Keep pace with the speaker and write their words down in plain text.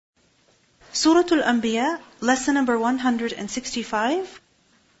Surah Al-Anbiya, lesson number 165.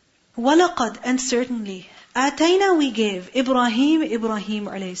 وَلَقَدْ, and certainly, آتَيْنَا, we gave, Ibrahim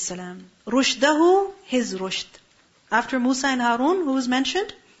alayhi salam, rushdahu, his rushd. After Musa and Harun, who was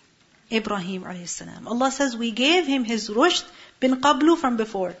mentioned? Ibrahim alayhi salam. Allah says, we gave him his rushd, bin qablu, from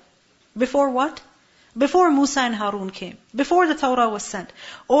before. Before what? Before Musa and Harun came. Before the Torah was sent.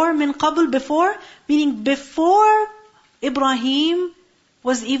 Or min qabl, before, meaning before Ibrahim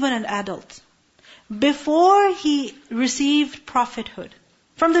was even an adult. Before he received prophethood.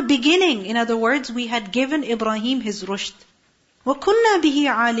 From the beginning, in other words, we had given Ibrahim his rushd. وَكُنَّا بِهِ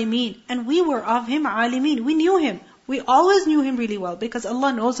عَالِمِينَ, and we were of him alimin. We knew him. We always knew him really well, because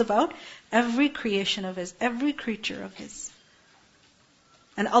Allah knows about every creation of his, every creature of his.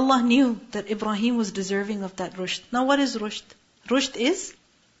 And Allah knew that Ibrahim was deserving of that rushd. Now what is rushd? Rushd is?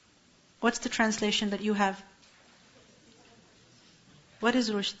 What's the translation that you have? What is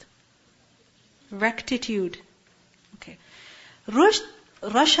rushd? Rectitude. Okay. Rushd,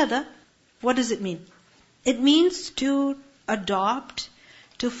 rashada, what does it mean? It means to adopt,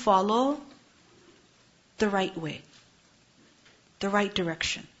 to follow the right way, the right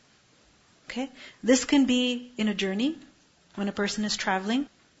direction. Okay? This can be in a journey, when a person is traveling,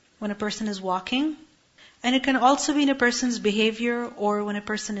 when a person is walking, and it can also be in a person's behavior or when a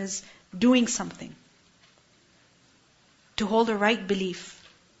person is doing something. To hold a right belief.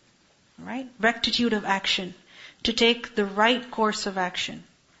 Right? Rectitude of action. To take the right course of action.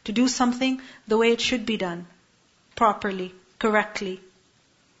 To do something the way it should be done. Properly, correctly.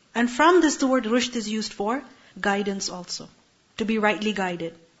 And from this the word rushd is used for guidance also. To be rightly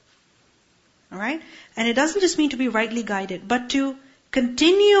guided. Alright? And it doesn't just mean to be rightly guided, but to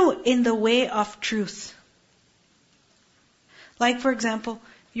continue in the way of truth. Like for example,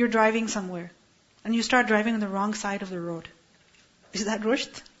 you're driving somewhere, and you start driving on the wrong side of the road. Is that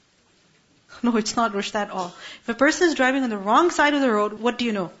rushd? No, it's not rushd at all. If a person is driving on the wrong side of the road, what do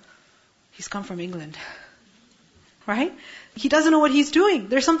you know? He's come from England. Right? He doesn't know what he's doing.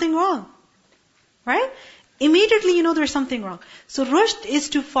 There's something wrong. Right? Immediately you know there's something wrong. So rushd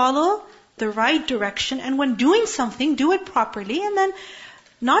is to follow the right direction, and when doing something, do it properly, and then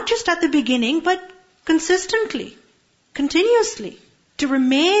not just at the beginning, but consistently, continuously, to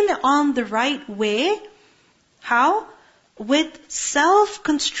remain on the right way. How? With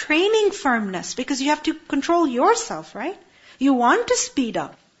self-constraining firmness, because you have to control yourself, right? You want to speed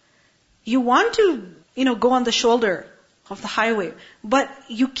up. You want to, go on the shoulder of the highway, but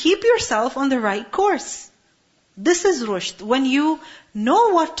you keep yourself on the right course. This is rushd. When you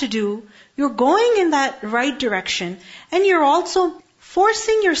know what to do, you're going in that right direction, and you're also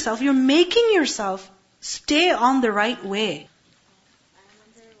forcing yourself, you're making yourself stay on the right way. I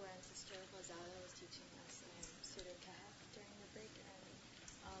remember when Sister Fazala was teaching us Surah Kahf during the break,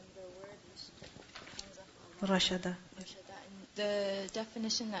 and the word comes up a lot. Rashada. And the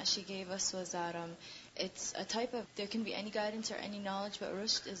definition that she gave us was that it's a type of, there can be any guidance or any knowledge, but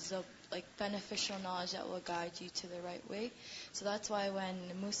rushd is a beneficial knowledge that will guide you to the right way. So that's why when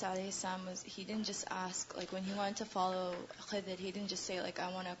Musa alayhi salam he didn't just ask, when he wanted to follow Khidr, he didn't just say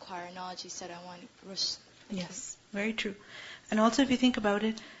I want to acquire knowledge. He said, I want rushd. Yes, very true. And also if you think about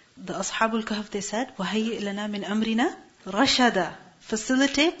it, the Ashabul Kahf, they said, وَهَيِّئْ لَنَا مِنْ أَمْرِنَا رَشَدًا,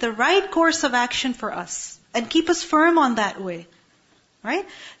 facilitate the right course of action for us, and keep us firm on that way. Right?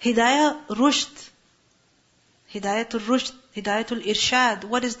 Hidayah rushd. Hidayatul rushd. Hidayatul irshad.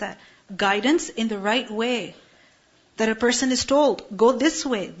 What is that? Guidance in the right way. That a person is told, go this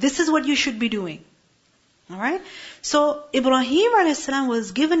way. This is what you should be doing. Alright? So, Ibrahim a.s.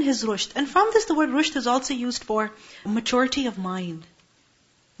 was given his rushd. And from this, the word rushd is also used for maturity of mind.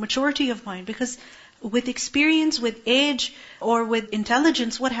 Maturity of mind. Because with experience, with age, or with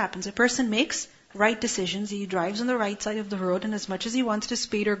intelligence, what happens? A person makes right decisions. He drives on the right side of the road, and as much as he wants to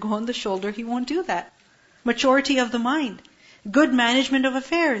speed or go on the shoulder, he won't do that. Maturity of the mind. Good management of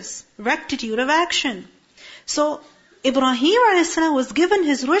affairs. Rectitude of action. So, Ibrahim a.s. was given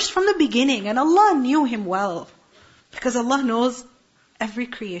his rushd from the beginning, and Allah knew him well. Because Allah knows every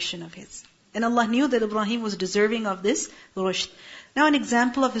creation of his. And Allah knew that Ibrahim was deserving of this rushd. Now an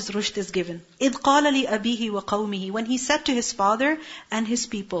example of his rushd is given. إِذْ قَالَ لِأَبِيهِ وَقَوْمِهِ, when he said to his father and his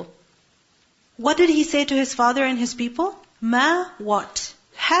people. What did he say to his father and his people? مَا, what?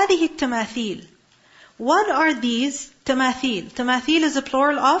 هَذِهِ التَّمَاثِيلِ, what are these tamathil? Tamathil is a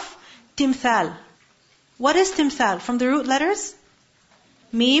plural of timthal. What is timthal? From the root letters?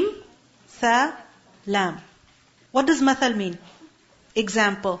 Mim, tha, lam. What does mathal mean?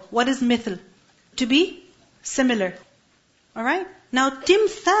 Example. What is mithl? To be similar. Alright? Now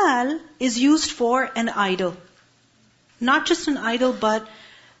timthal is used for an idol. Not just an idol, but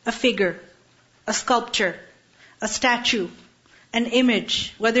a figure. a sculpture, a statue, an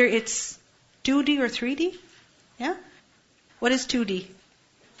image, whether it's 2D or 3D. Yeah? What is 2D?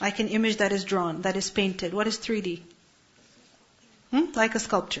 Like an image that is drawn, that is painted. What is 3D? Like a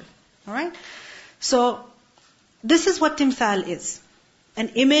sculpture. Alright? So, this is what timthal is. An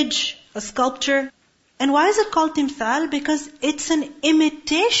image, a sculpture. And why is it called timthal? Because it's an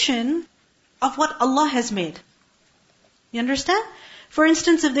imitation of what Allah has made. You understand? For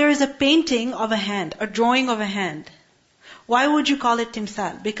instance, if there is a painting of a hand, a drawing of a hand, why would you call it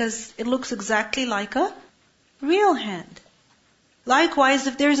timthal? Because it looks exactly like a real hand. Likewise,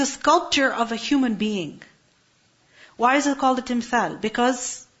 if there is a sculpture of a human being, why is it called a timthal?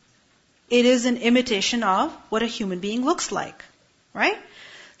 Because it is an imitation of what a human being looks like. Right?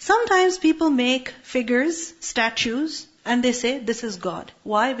 Sometimes people make figures, statues, and they say, this is God.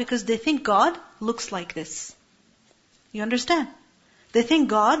 Why? Because they think God looks like this. You understand? They think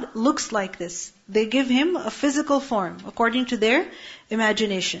God looks like this. They give Him a physical form according to their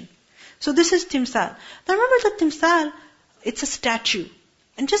imagination. So this is timthal. Now remember that timthal, it's a statue.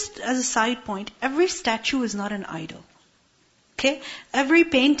 And just as a side point, every statue is not an idol. Okay? Every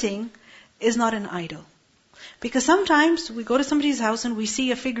painting is not an idol. Because sometimes we go to somebody's house and we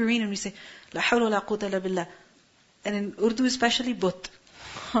see a figurine and we say, La hawla wa la quwwata illa billah. And in Urdu especially, but.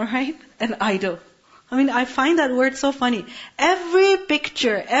 Alright? An idol. I mean, I find that word so funny. Every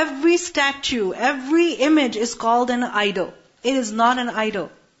picture, every statue, every image is called an idol. It is not an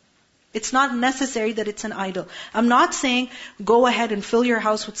idol. It's not necessary that it's an idol. I'm not saying go ahead and fill your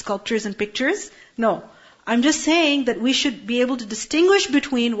house with sculptures and pictures. No. I'm just saying that we should be able to distinguish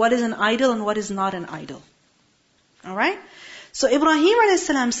between what is an idol and what is not an idol. Alright? So Ibrahim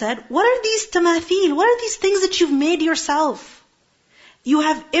a.s. said, what are these tamathil? What are these things that you've made yourself? You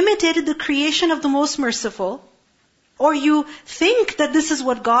have imitated the creation of the Most Merciful, or you think that this is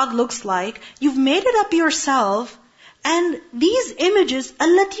what God looks like. You've made it up yourself, and these images,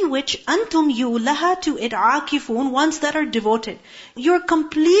 allati which antum you laha to it aakifun, ones that are devoted. You're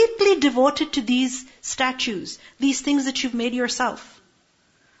completely devoted to these statues, these things that you've made yourself.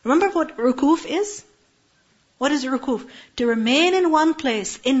 Remember what rukuf is? What is rukuf? To remain in one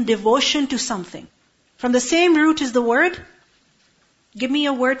place in devotion to something. From the same root is the word. Give me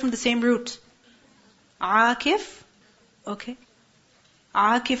a word from the same root. Aakif. Okay.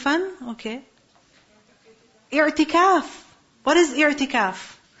 Aakifan. Okay. I'tikaf. What is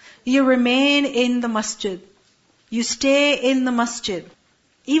i'tikaf? You remain in the masjid. You stay in the masjid.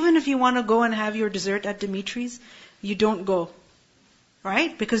 Even if you want to go and have your dessert at Dimitri's, you don't go.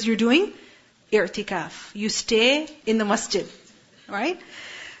 Right? Because you're doing i'tikaf. You stay in the masjid. Right?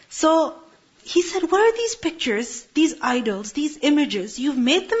 So, he said, what are these pictures, these idols, these images? You've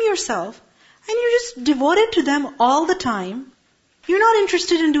made them yourself, and you're just devoted to them all the time. You're not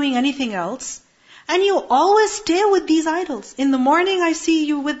interested in doing anything else. And you always stay with these idols. In the morning I see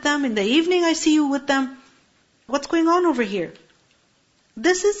you with them, in the evening I see you with them. What's going on over here?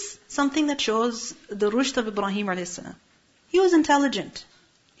 This is something that shows the rushd of Ibrahim a.s. He was intelligent.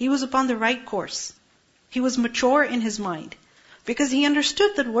 He was upon the right course. He was mature in his mind. Because he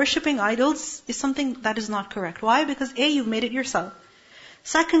understood that worshipping idols is something that is not correct. Why? Because A, you've made it yourself.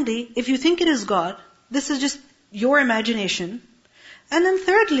 Secondly, if you think it is God, this is just your imagination. And then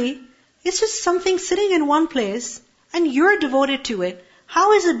thirdly, it's just something sitting in one place and you're devoted to it.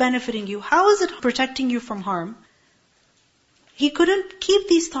 How is it benefiting you? How is it protecting you from harm? He couldn't keep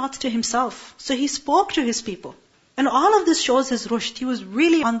these thoughts to himself. So he spoke to his people. And all of this shows his rushd. He was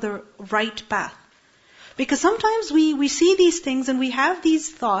really on the right path. Because sometimes we see these things and we have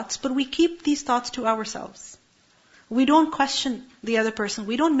these thoughts, but we keep these thoughts to ourselves. We don't question the other person.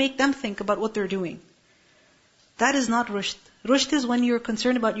 We don't make them think about what they're doing. That is not rushd. Rushd is when you're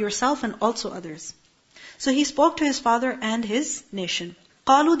concerned about yourself and also others. So he spoke to his father and his nation.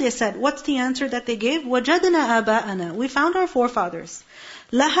 قالوا, they said, what's the answer that they gave? وَجَدْنَا آبَاءَنَا, we found our forefathers.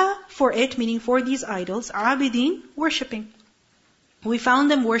 Laha, for it, meaning for these idols. Abidin, worshipping. We found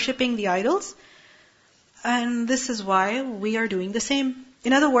them worshipping the idols. And this is why we are doing the same.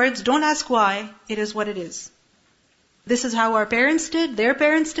 In other words, don't ask why, it is what it is. This is how our parents did, their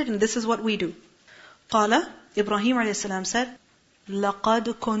parents did, and this is what we do. قال, Ibrahim a.s. said, لَقَدْ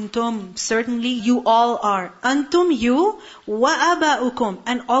كُنْتُمْ, certainly you all are. أَنْتُمْ, you, وَأَبَاؤُكُمْ,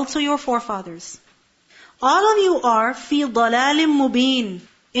 and also your forefathers. All of you are فِي ضَلَالٍ مُبِينٍ,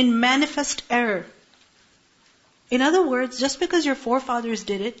 in manifest error. In other words, just because your forefathers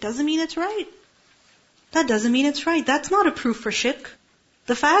did it, doesn't mean it's right. That doesn't mean it's right. That's not a proof for shirk.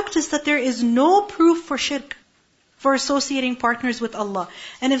 The fact is that there is no proof for shirk, for associating partners with Allah.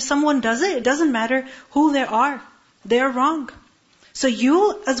 And if someone does it, it doesn't matter who they are. They are wrong. So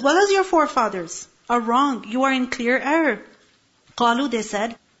you, as well as your forefathers, are wrong. You are in clear error. قالوا, they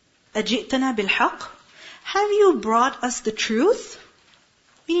said, أجئتنا بالحق? Have you brought us the truth?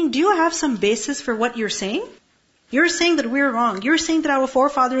 Meaning, do you have some basis for what you're saying? You're saying that we're wrong. You're saying that our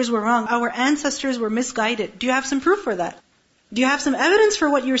forefathers were wrong. Our ancestors were misguided. Do you have some proof for that? Do you have some evidence for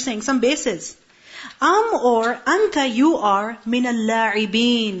what you're saying? Some basis? Or anta, you are min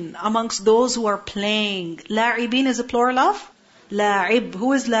al-la'ibin, amongst those who are playing. La'ibin is a plural of la'ib.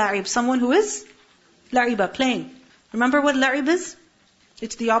 Who is la'ib? Someone who is la'iba, playing. Remember what la'ib is?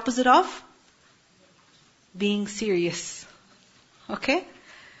 It's the opposite of being serious. Okay?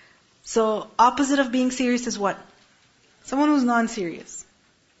 So, opposite of being serious is what? Someone who's non-serious.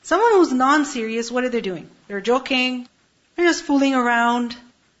 Someone who's non-serious, what are they doing? They're joking. They're just fooling around.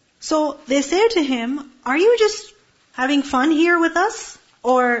 So, they say to him, are you just having fun here with us?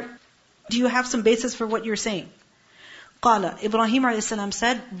 Or do you have some basis for what you're saying? قال, Ibrahim a.s.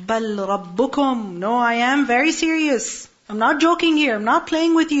 said, بَلْ رَبُّكُمْ. No, I am very serious. I'm not joking here. I'm not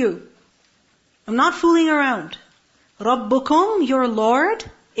playing with you. I'm not fooling around. رَبُّكُمْ, your Lord,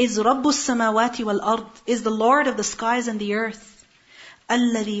 is رَبُّ السَّمَاوَاتِ وَالْأَرْضِ, is the Lord of the skies and the earth.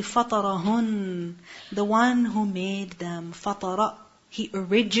 الَّذِي فَطَرَهُنْ, the one who made them. فَطَرَ, He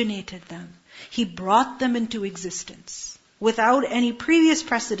originated them. He brought them into existence. Without any previous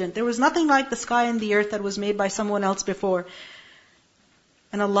precedent. There was nothing like the sky and the earth that was made by someone else before.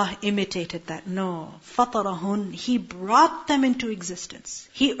 And Allah imitated that. No. فَطَرَهُنْ, He brought them into existence.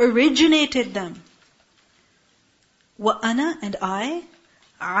 He originated them. وَأَنَا, and I,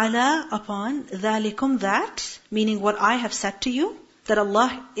 عَلَى, upon, ذَلِكُمْ, that, meaning what I have said to you, that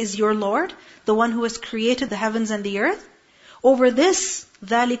Allah is your Lord, the one who has created the heavens and the earth. Over this,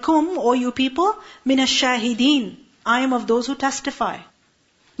 ذَلِكُمْ, O you people, مِنَ الشَّاهِدِينَ, I am of those who testify.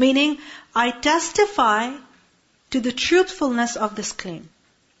 Meaning, I testify to the truthfulness of this claim.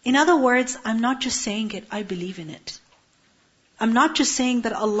 In other words, I'm not just saying it, I believe in it. I'm not just saying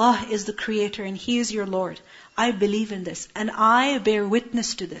that Allah is the creator and He is your Lord. I believe in this and I bear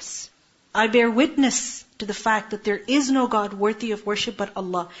witness to this. I bear witness to the fact that there is no God worthy of worship but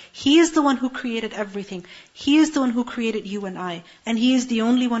Allah. He is the one who created everything. He is the one who created you and I. And He is the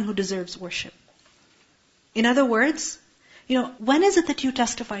only one who deserves worship. In other words, when is it that you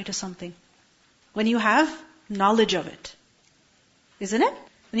testify to something? When you have knowledge of it. Isn't it?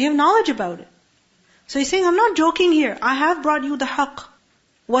 When you have knowledge about it. So he's saying, I'm not joking here. I have brought you the haqq.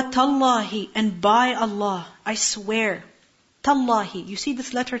 وَتَاللَّهِ, and by Allah, I swear. Tallahi. You see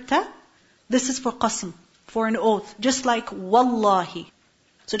this letter ta? This is for qasm, for an oath. Just like wallahi.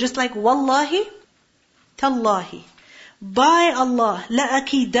 So just like wallahi, tallahi. By Allah,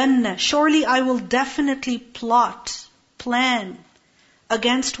 لَأَكِيدَنَّ, surely I will definitely plan,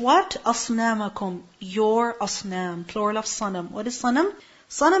 against what? أَصْنَامَكُمْ, your asnam, plural of sanam. What is sanam?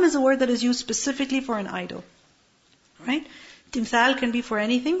 Sanam is a word that is used specifically for an idol. Right? Timthal can be for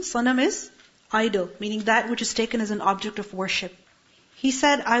anything. Sanam is idol, meaning that which is taken as an object of worship. He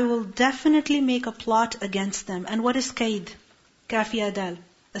said, I will definitely make a plot against them. And what is kaid? Kafiya dal.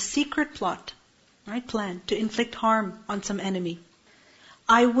 A secret plot. Right? Plan to inflict harm on some enemy.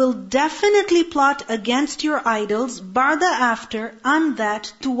 I will definitely plot against your idols, ba'da, after, and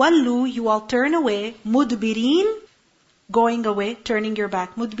that, tuwallu, you all turn away, mudbirin, going away, turning your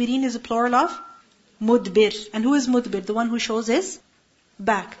back. Mudbirin is a plural of mudbir. And who is mudbir? The one who shows his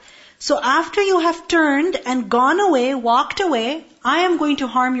back. So after you have turned and gone away, walked away, I am going to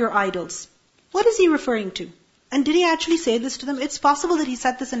harm your idols. What is he referring to? And did he actually say this to them? It's possible that he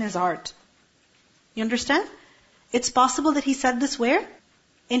said this in his heart. You understand? It's possible that he said this where?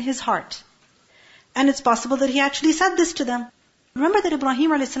 In his heart. And it's possible that he actually said this to them. Remember that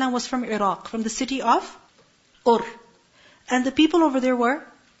Ibrahim a.s. was from Iraq, from the city of Ur. And the people over there were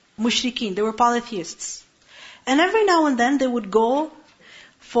mushrikeen, they were polytheists. And every now and then they would go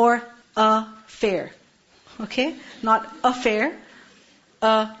for a fair. Okay? Not a fair,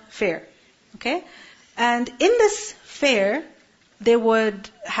 a fair. Okay? And in this fair, they would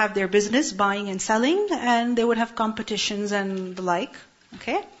have their business, buying and selling, and they would have competitions and the like.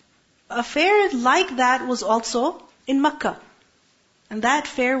 Okay? A fair like that was also in Makkah. And that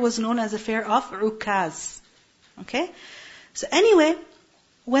fair was known as the fair of Ukaz. Okay? So anyway,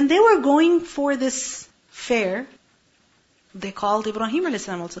 when they were going for this fair, they called Ibrahim a.s.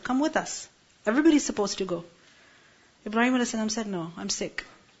 also, come with us. Everybody's supposed to go. Ibrahim a.s. said, no, I'm sick.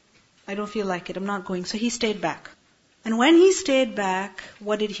 I don't feel like it, I'm not going. So he stayed back. And when he stayed back,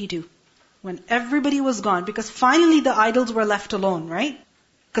 what did he do? When everybody was gone, because finally the idols were left alone, right?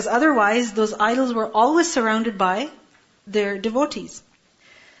 Because otherwise those idols were always surrounded by their devotees.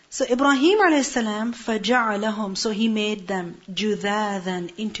 So Ibrahim alayhi فَجَعَلَهُمْ, so he made them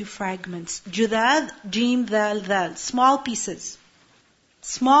جُذَاذًا, into fragments. جُذَاذ, جيم ذال ذال, small pieces.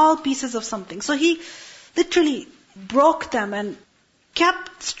 Small pieces of something. So he literally broke them and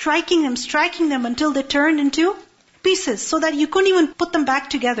kept striking them until they turned into pieces, so that you couldn't even put them back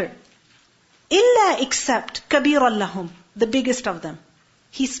together. إِلَّا, except كَبِيرًا لَهُمْ, the biggest of them.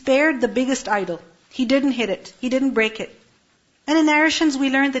 He spared the biggest idol. He didn't hit it. He didn't break it. And in narrations we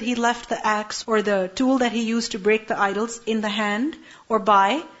learned that he left the axe or the tool that he used to break the idols in the hand or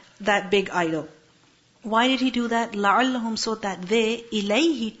by that big idol. Why did he do that? لَعَلَّهُمْ, so that they,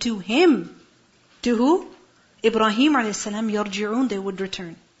 إِلَيْهِ, to him. To who? Ibrahim a.s. يَرْجِعُونَ, they would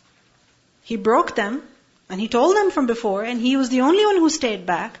return. He broke them, and he told them from before, and he was the only one who stayed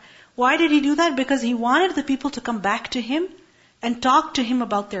back. Why did he do that? Because he wanted the people to come back to him and talk to him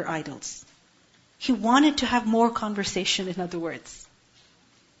about their idols. He wanted to have more conversation, in other words.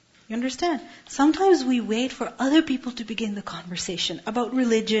 You understand? Sometimes we wait for other people to begin the conversation about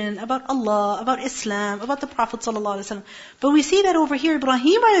religion, about Allah, about Islam, about the Prophet ﷺ. But we see that over here,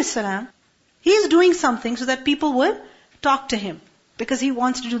 Ibrahim a.s., he is doing something so that people would talk to him. Because he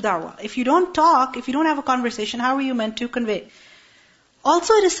wants to do da'wah. If you don't talk, if you don't have a conversation, how are you meant to convey?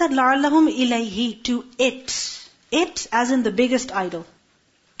 Also it is said, لَعَلَّهُمْ إِلَيْهِ, to it. It as in the biggest idol.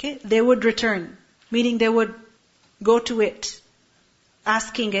 Okay? They would return. Meaning they would go to it,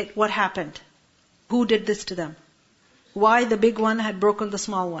 asking it what happened. Who did this to them? Why the big one had broken the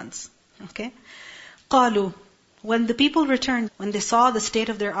small ones. Okay? قَالُوا, when the people returned, when they saw the state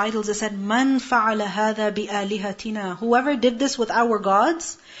of their idols, they said, مَنْ فَعَلَ هَذَا بِآلِهَتِنَا, whoever did this with our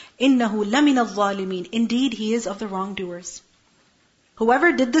gods, إِنَّهُ لَمِنَ الظَّالِمِينَ, indeed he is of the wrongdoers.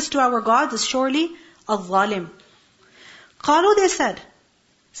 Whoever did this to our gods is surely a zalim. قَالُوا, they said,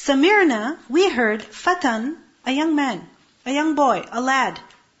 Samirna, we heard, Fatan, a young man, a young boy, a lad.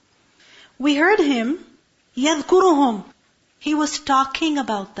 We heard him, يَذْكُرُهُمْ, he was talking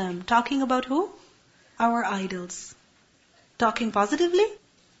about them. Talking about who? Our idols. Talking positively?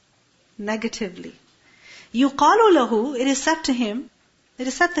 Negatively. يُقَالُ لَهُ, it is said to him, it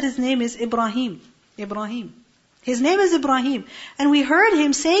is said that his name is Ibrahim. Ibrahim. His name is Ibrahim. And we heard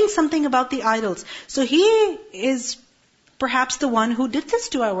him saying something about the idols. So he is perhaps the one who did this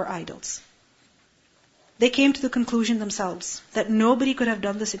to our idols. They came to the conclusion themselves that nobody could have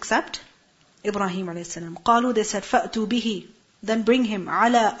done this except Ibrahim a.s. قالوا, they said, فَأْتُوا بِهِ, then bring him,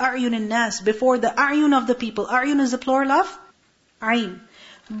 عَلَىٰ أَعْيُنِ النَّاسِ, before the a'yun of the people. A'yun is the plural of ayn.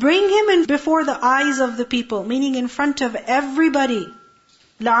 Bring him in before the eyes of the people, meaning in front of everybody.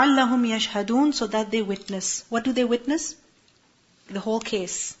 لَعَلَّهُمْ يَشْهَدُونَ, so that they witness. What do they witness? The whole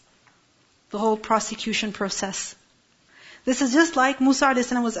case. The whole prosecution process. This is just like Musa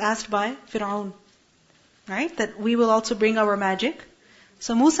a.s. was asked by Fir'aun. Right? That we will also bring our magic.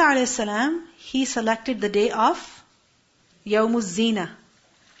 So Musa a.s., he selected the day of Yawmuz Zina.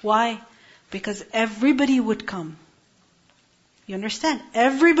 Why? Because everybody would come. You understand?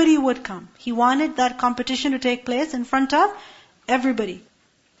 Everybody would come. He wanted that competition to take place in front of everybody.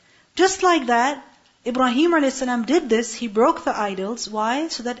 Just like that, Ibrahim a.s. did this. He broke the idols. Why?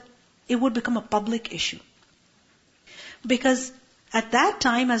 So that it would become a public issue. Because at that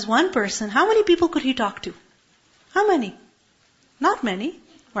time, as one person, how many people could he talk to? How many? Not many,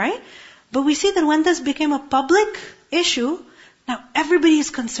 right? But we see that when this became a public issue, now everybody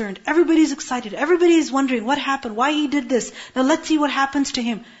is concerned, everybody is excited, everybody is wondering what happened, why he did this. Now let's see what happens to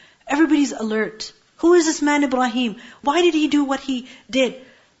him. Everybody's alert. Who is this man Ibrahim? Why did he do what he did?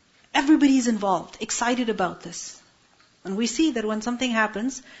 Everybody is involved, excited about this. And we see that when something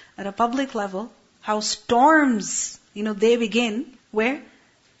happens at a public level, how storms, they begin. Where?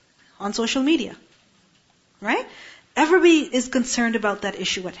 On social media. Right? Everybody is concerned about that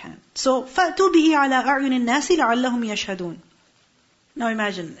issue at hand. So, فَأْتُوا بِهِ عَلَىٰ أَعْيُنِ النَّاسِ لَعَلَّهُمْ يَشْهَدُونَ. Now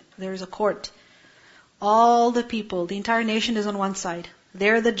imagine, there is a court. All the people, the entire nation is on one side.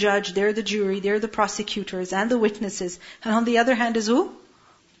 They're the judge, they're the jury, they're the prosecutors and the witnesses. And on the other hand is who?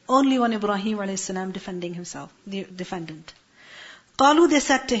 Only one Ibrahim a.s. defending himself, the defendant. قَالُوا, they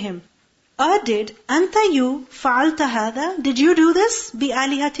said to him, did anta you fa'alta hada? Did you do this? Bi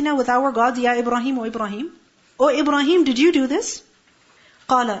alihatina, with our gods, ya Ibrahim, O Ibrahim? O Ibrahim, did you do this?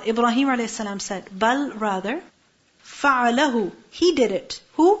 Qala, Ibrahim a.s. said, bal, rather, fa'alahu, he did it.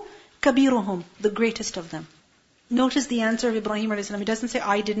 Who? Kabiruhum, the greatest of them. Notice the answer of Ibrahim a.s. He doesn't say,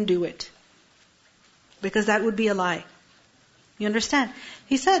 I didn't do it. Because that would be a lie. You understand?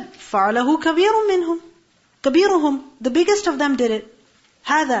 He said, fa'alahu kabirum minhum. Kabiruhum, the biggest of them did it.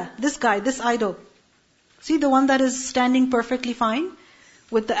 Hada, this guy, this idol. See the one that is standing perfectly fine?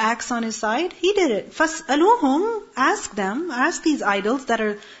 with the axe on his side? He did it. فَاسْأَلُوهُمْ, ask these idols that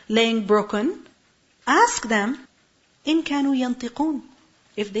are laying broken, ask them, إِن كَانُوا يَنْطِقُونَ,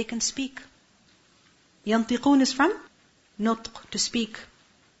 if they can speak. يَنْطِقُونَ is from nutq, to speak.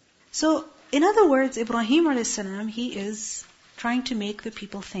 So, in other words, Ibrahim a.s., he is trying to make the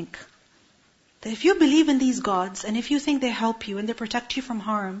people think. That if you believe in these gods, and if you think they help you and they protect you from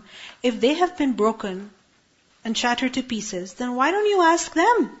harm, if they have been broken and shattered to pieces, then why don't you ask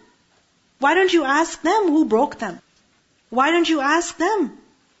them? Why don't you ask them who broke them? Why don't you ask them?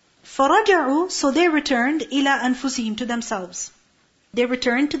 فَرَجَعُوا, so they returned إِلَىٰ أَنفُسِهِمْ, to themselves. They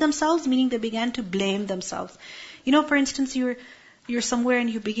returned to themselves, meaning they began to blame themselves. You know, for instance, you're somewhere and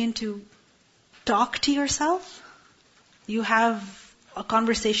you begin to talk to yourself. You have a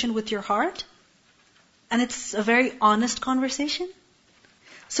conversation with your heart. And it's a very honest conversation.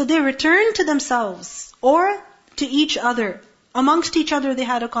 So they returned to themselves, or to each other. Amongst each other they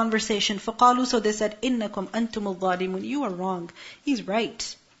had a conversation. فَقَالُوا, so they said, إِنَّكُمْ أَنْتُمُ الظَّالِمُونَ, you are wrong. He's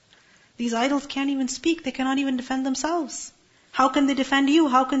right. These idols can't even speak. They cannot even defend themselves. How can they defend you?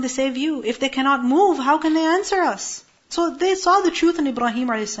 How can they save you? If they cannot move, how can they answer us? So they saw the truth in Ibrahim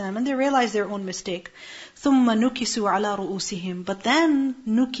a.s. and they realized their own mistake. ثُمَّ نُكِسُوا عَلَى رُؤُوسِهِمْ, but then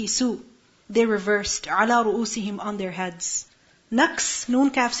nukisu, they reversed, عَلَى رُؤُوسِهِمْ, on their heads. Naks, noon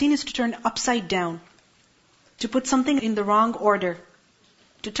kaf sin, is to turn upside down. To put something in the wrong order.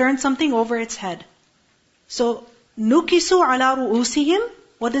 To turn something over its head. So, nukisu ala ru'usihim,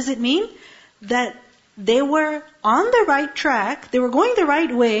 what does it mean? That they were on the right track, they were going the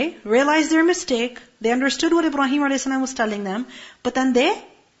right way, realized their mistake, they understood what Ibrahim a.s. was telling them, but then they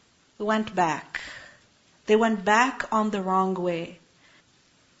went back. They went back on the wrong way.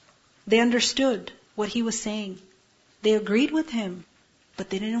 They understood what he was saying. They agreed with him,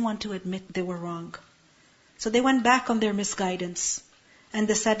 but they didn't want to admit they were wrong. So they went back on their misguidance. And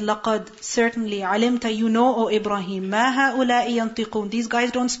they said, لَقَدْ, certainly, عَلِمْتَ, you know, O Ibrahim, مَا هَؤُلَاءِ يَنْطِقُونَ, these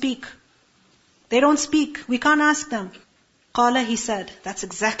guys don't speak. They don't speak. We can't ask them. قَالَ, he said, that's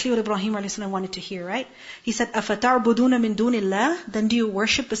exactly what Ibrahim a.s. wanted to hear, right? He said, أَفَتَعْبُدُونَ مِن دُونِ اللَّهِ, then do you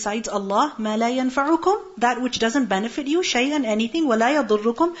worship besides Allah, مَا لَا يَنْفَعُكُمْ, that which doesn't benefit you, شَيْئًا, anything, وَلَا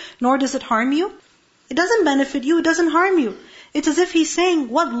يَضُرُّكُمْ, nor does it harm you. It doesn't benefit you, it doesn't harm you. It's as if he's saying,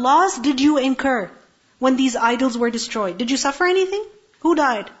 what loss did you incur when these idols were destroyed? Did you suffer anything? Who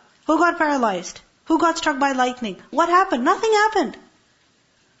died? Who got paralyzed? Who got struck by lightning? What happened? Nothing happened.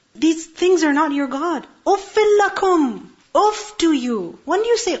 These things are not your God. Uffil lakum. Uff to you. When do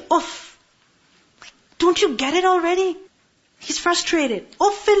you say uff? Don't you get it already? He's frustrated.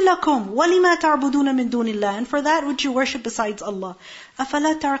 Uffil lakum. Walima ta'buduna min dunillah. And for that which you worship besides Allah.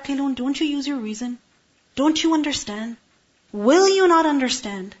 Afala ta'qilun. Don't you use your reason? Don't you understand? Will you not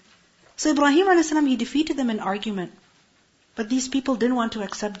understand? So Ibrahim a.s., he defeated them in argument. But these people didn't want to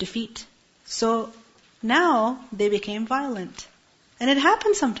accept defeat. So now they became violent. And it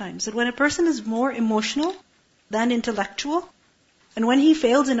happens sometimes that when a person is more emotional than intellectual, and when he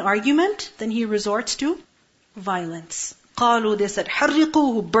fails in argument, then he resorts to violence. قالوا, they said,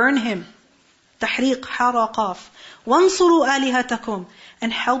 حرقوه, burn him. تحريق, حرقاف. وانصروا آلهتكم,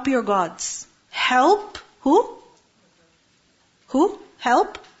 and help your gods. Help who? Who?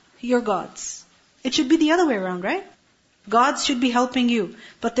 Help your gods. It should be the other way around, right? Gods should be helping you.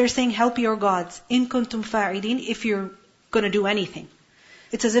 But they're saying, help your gods. In kuntum fa'ilin, if you're going to do anything.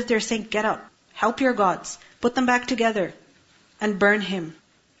 It's as if they're saying, get up. Help your gods. Put them back together. And burn him.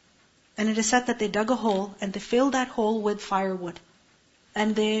 And it is said that they dug a hole and they filled that hole with firewood.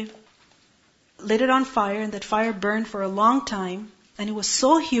 And they lit it on fire, and that fire burned for a long time. And it was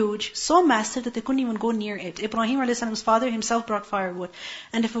so huge, so massive that they couldn't even go near it. Ibrahim a.s.'s father himself brought firewood.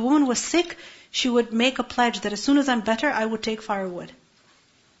 And if a woman was sick, she would make a pledge that as soon as I'm better, I would take firewood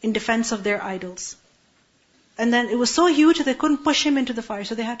in defense of their idols. And then it was so huge that they couldn't push him into the fire,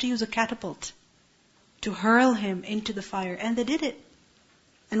 so they had to use a catapult to hurl him into the fire. And they did it.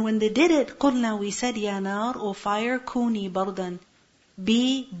 And when they did it, قُلْنَا, we said, يَا نَارُ, O fire, كُونِي بَرْدًا,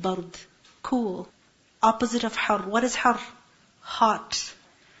 be bard, cool. Opposite of har. What is har? Hot.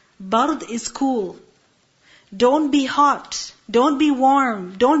 Bard is cool. Don't be hot. Don't be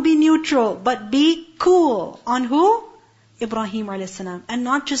warm. Don't be neutral. But be cool. On who? Ibrahim a.s. And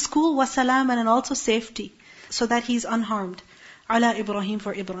not just cool, wasalaman, and also safety. So that he's unharmed. Ala Ibrahim,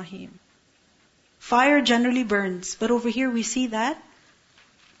 for Ibrahim. Fire generally burns. But over here we see that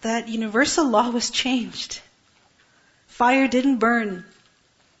universal law was changed. Fire didn't burn.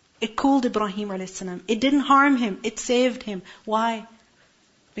 It cooled Ibrahim a.s. It didn't harm him. It saved him. Why?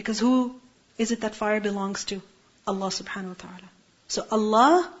 Because who is it that fire belongs to? Allah subhanahu wa ta'ala. So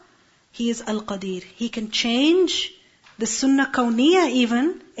Allah, He is Al-Qadir. He can change The sunnah kawniyah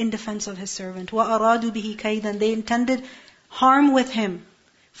even in defense of His servant. وَأَرَادُوا بِهِ كَيْدًا. They intended harm with him.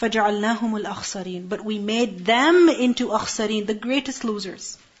 فَجَعَلْنَاهُمُ الْأَخْسَرِينَ. But we made them into akhsareen, the greatest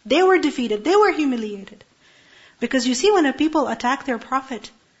losers. They were defeated. They were humiliated. Because you see, when a people attack their prophet,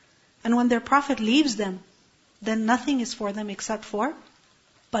 and when their prophet leaves them, then nothing is for them except for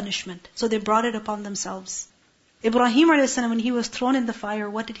punishment. So they brought it upon themselves. Ibrahim a.s., when he was thrown in the fire,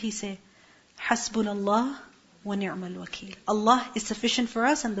 what did he say? Hasbunallah wa ni'mal wakeel. Allah is sufficient for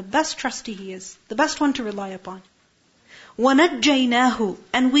us, and the best trustee He is. The best one to rely upon. وَنَجَّيْنَاهُ.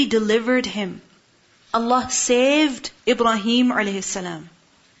 And we delivered him. Allah saved Ibrahim a.s.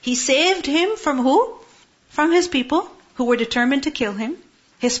 He saved him from who? From his people who were determined to kill him.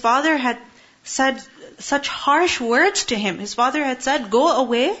 His father had said such harsh words to him. His father had said, go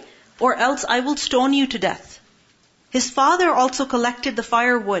away or else I will stone you to death. His father also collected the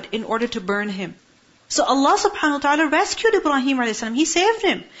firewood in order to burn him. So Allah subhanahu wa ta'ala rescued Ibrahim a.s. He saved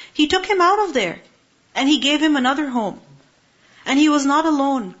him. He took him out of there. And He gave him another home. And he was not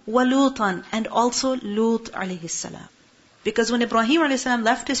alone. وَلُوطًا. And also Lut a.s. Because when Ibrahim a.s.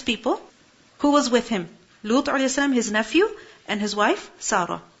 left his people, who was with him? Lut a.s., his nephew, and his wife,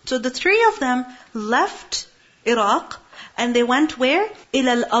 Sarah. So the three of them left Iraq, and they went where?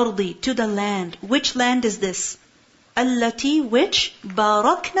 إِلَى الْأَرْضِ. To the land. Which land is this? الَّتِي. Which?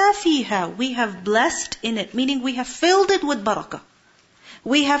 بَارَكْنَا فِيهَا. We have blessed in it. Meaning we have filled it with barakah.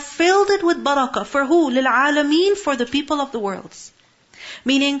 We have filled it with barakah. For who? لِلْعَالَمِينَ. For the people of the worlds.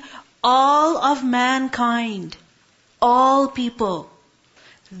 Meaning all of mankind, all people,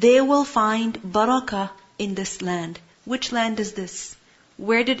 they will find barakah in this land. Which land is this?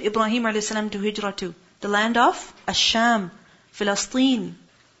 Where did Ibrahim a.s. do hijrah to? The land of Ash-Sham, Palestine.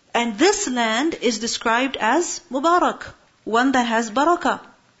 And this land is described as Mubarak, one that has barakah.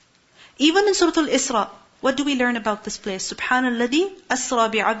 Even in Surah Al-Isra, what do we learn about this place? Subhanalladhi asra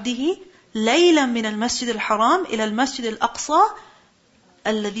bi'abdihi laylan min al-masjid al-haram ila al-masjid al-aqsa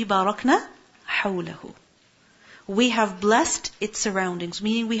alladhi barakna hawlahu. We have blessed its surroundings,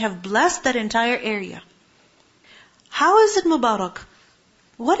 meaning we have blessed that entire area. How is it Mubarak?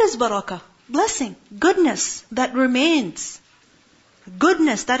 What is barakah? Blessing, goodness that remains.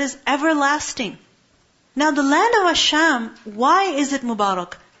 Goodness that is everlasting. Now the land of Ash-Sham, why is it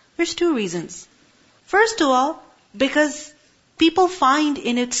Mubarak? There's two reasons. First of all, because people find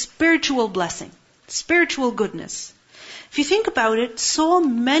in it spiritual blessing, spiritual goodness. If you think about it, so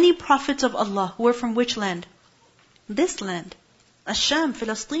many prophets of Allah were from which land? This land. Ash-Sham,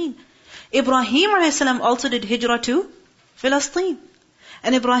 Palestine. Ibrahim a.s. also did hijrah to Palestine.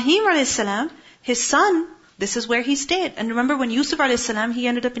 And Ibrahim a.s., his son, this is where he stayed. And remember when Yusuf a.s., he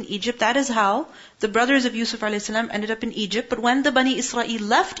ended up in Egypt. That is how the brothers of Yusuf a.s. ended up in Egypt. But when the Bani Israel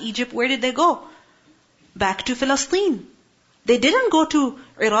left Egypt, where did they go? Back to Palestine. They didn't go to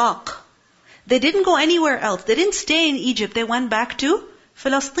Iraq. They didn't go anywhere else. They didn't stay in Egypt. They went back to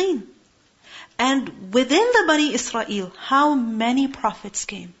Palestine. And within the Bani Israel, how many prophets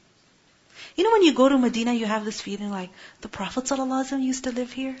came? You know when you go to Medina, you have this feeling like, the Prophet ﷺ used to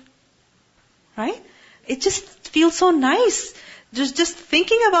live here. Right? It just feels so nice. Just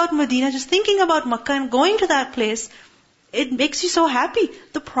thinking about Medina, just thinking about Makkah and going to that place, it makes you so happy.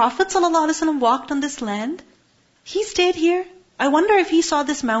 The Prophet ﷺ walked on this land. He stayed here. I wonder if he saw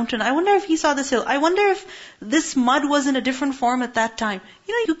this mountain. I wonder if he saw this hill. I wonder if this mud was in a different form at that time.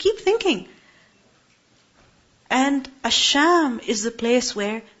 You keep thinking. And Ash-Sham is the place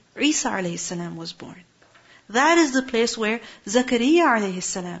where Isa a.s. was born. That is the place where Zakaria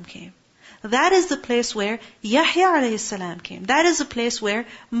a.s. came. That is the place where Yahya a.s. came. That is the place where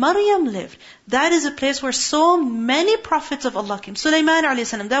Maryam lived. That is the place where so many prophets of Allah came. Sulaiman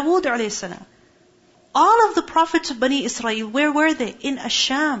a.s., Dawood a.s. All of the prophets of Bani Israel, where were they? In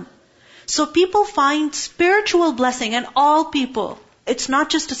Ash-Sham. So people find spiritual blessing, and all people. It's not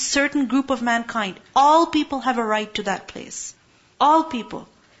just a certain group of mankind. All people have a right to that place. All people.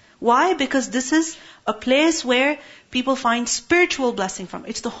 Why? Because this is a place where people find spiritual blessing from.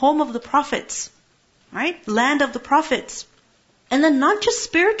 It's the home of the prophets. Right? Land of the prophets. And then not just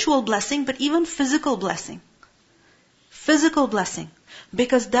spiritual blessing, but even physical blessing. Physical blessing.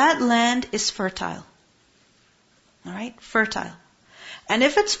 Because that land is fertile. Alright? Fertile. And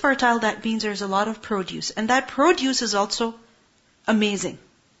if it's fertile, that means there's a lot of produce. And that produce is also amazing.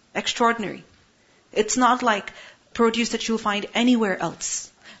 Extraordinary. It's not like produce that you'll find anywhere else.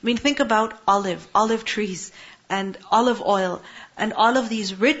 I mean, think about olive trees, and olive oil, and all of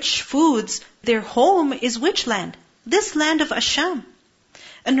these rich foods. Their home is which land? This land of Ash-Sham.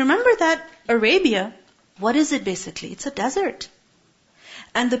 And remember that Arabia, what is it basically? It's a desert.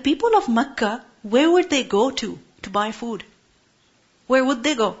 And the people of Mecca, where would they go to to buy food. Where would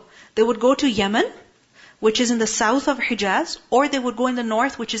they go? They would go to Yemen, which is in the south of Hijaz, or they would go in the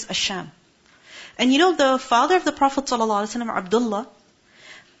north, which is Asham. And the father of the Prophet ﷺ, Abdullah,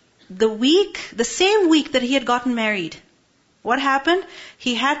 the same week that he had gotten married, what happened?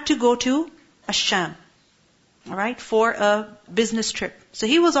 He had to go to Asham, alright, for a business trip. So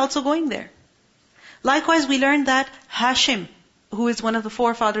he was also going there. Likewise, we learned that Hashim, who is one of the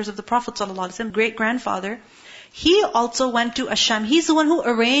forefathers of the Prophet ﷺ, great-grandfather, he also went to Asham. He's the one who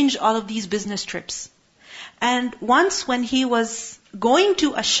arranged all of these business trips. And once when he was going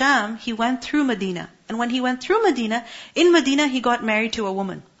to Asham, he went through Medina. And when he went through Medina, in Medina he got married to a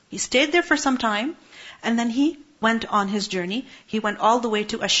woman. He stayed there for some time, and then he went on his journey. He went all the way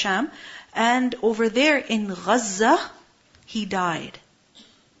to Asham. And over there in Gaza, he died.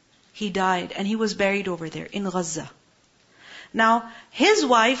 He died, and he was buried over there in Gaza. Now, his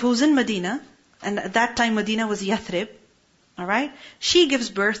wife, who's in Medina, and at that time Medina was Yathrib, alright, she gives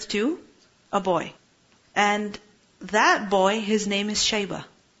birth to a boy. And that boy, his name is Shayba.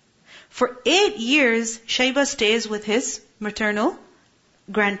 For 8 years, Shayba stays with his maternal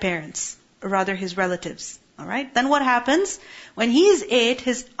grandparents, or rather his relatives. Alright? Then what happens? When he is 8,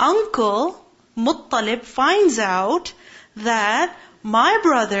 his uncle, Muttalib, finds out that my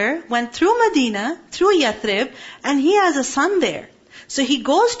brother went through Medina, through Yathrib, and he has a son there. So he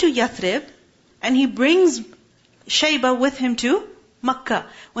goes to Yathrib, and he brings Shayba with him to Makkah.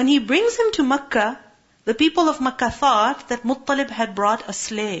 When he brings him to Makkah, the people of Makkah thought that Muttalib had brought a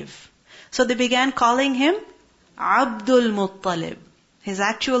slave. So they began calling him Abdul Muttalib. His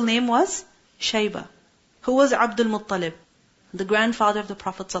actual name was Shayba. Who was Abdul Muttalib? The grandfather of the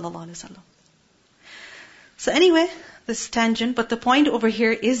Prophet ﷺ. So anyway, this tangent, but the point over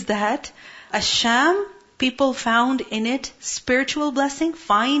here is that Asham, people found in it spiritual blessing,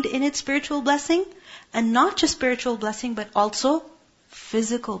 find in it spiritual blessing, and not just spiritual blessing, but also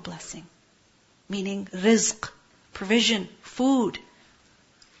physical blessing. Meaning rizq, provision, food.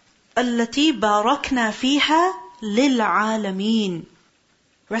 التي باركنا فيها للعالمين.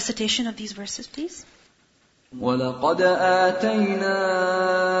 Recitation of these verses, please. وَلَقَدْ آتَيْنَا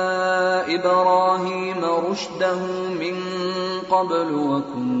إِبْرَاهِيمَ رُشْدَهُ مِنْ قَبْلُ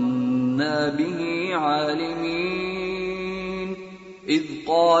وَكُنَّا بِهِ عَالِمِينَ إِذْ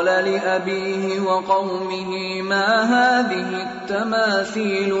قَالَ لِأَبِيهِ وَقَوْمِهِ مَا هَذِهِ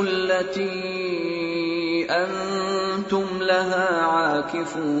التَّمَاثِيلُ الَّتِي أَنْتُمْ لَهَا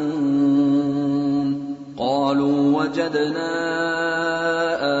عَاكِفُونَ قَالُوا وَجَدْنَا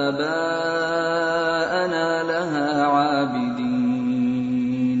آبَاءَنَا لَهَا عَابِدِينَ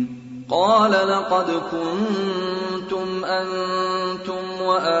قَالَ لَقَدْ كُنْتُمْ أَنْتُمْ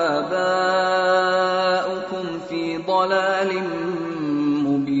وَآبَاؤُكُمْ فِي ضَلَالٍ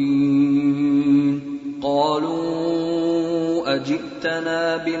مُبِينٍ قَالُوا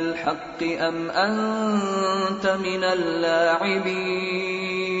أَجِئْتَنَا بِالْحَقِّ أَمْ أَنْتَ مِنَ اللاعبين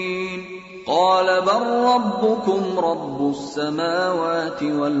قال بل ربكم رب السماوات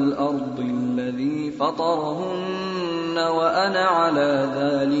والأرض الذي فطرهن وأنا على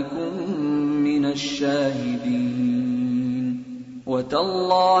ذلكم من الشاهدين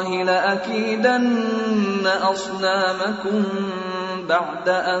وتالله لأكيدن أصنامكم بعد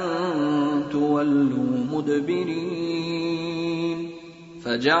أن تولوا مدبرين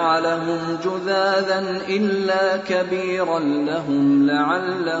فجعلهم جذاذا إلا كبيرا لهم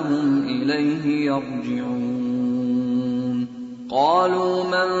لعلهم إليه يرجعون قالوا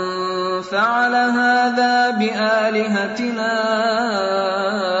من فعل هذا بآلهتنا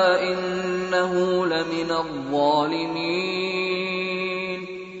إنه لمن الظالمين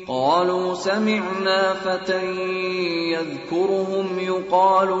قالوا سمعنا فتى يذكرهم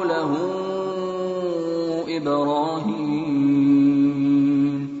يقال له إبراهيم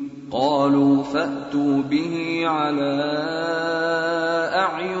قالوا فأتوا به على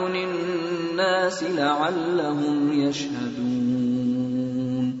أعين الناس لعلهم يشهدون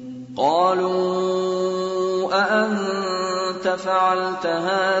قالوا أأنت فعلت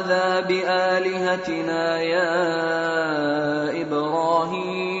هذا بآلهتنا يا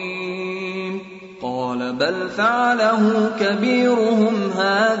إبراهيم قال بل فعله كبيرهم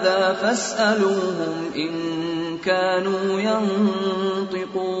هذا فاسألوهم إن كانوا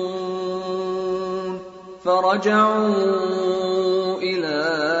ينطقون فرجعوا إلى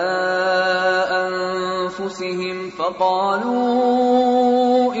أنفسهم فقالوا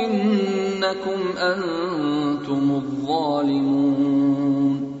إنكم أنتم الظالمون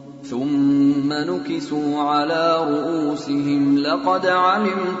ثم نكسوا على رؤوسهم لقد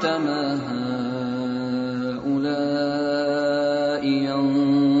علمت ما هؤلاء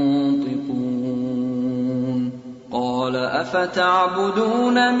ينطقون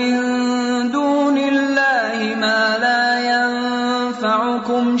أفتعبدون من دون الله ما لا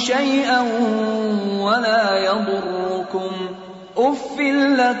ينفعكم شيئا ولا يضركم أف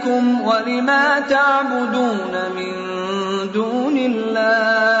لكم ولما تعبدون من دون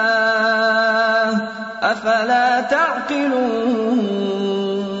الله أفلا تعقلون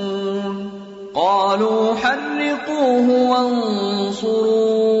قالوا حرقوه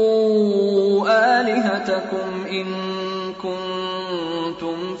وانصروا آلهتكم إن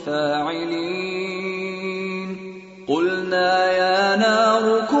كنتم فاعلين قلنا يا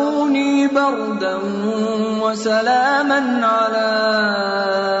نار كوني بردا وسلاما على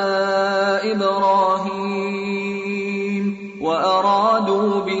إبراهيم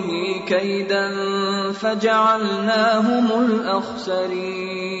وأرادوا به كيدا فجعلناهم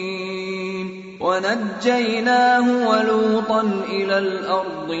الأخسرين ونجيناه ولوطا إلى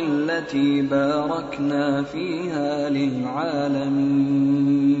الأرض التي باركنا فيها للعالمين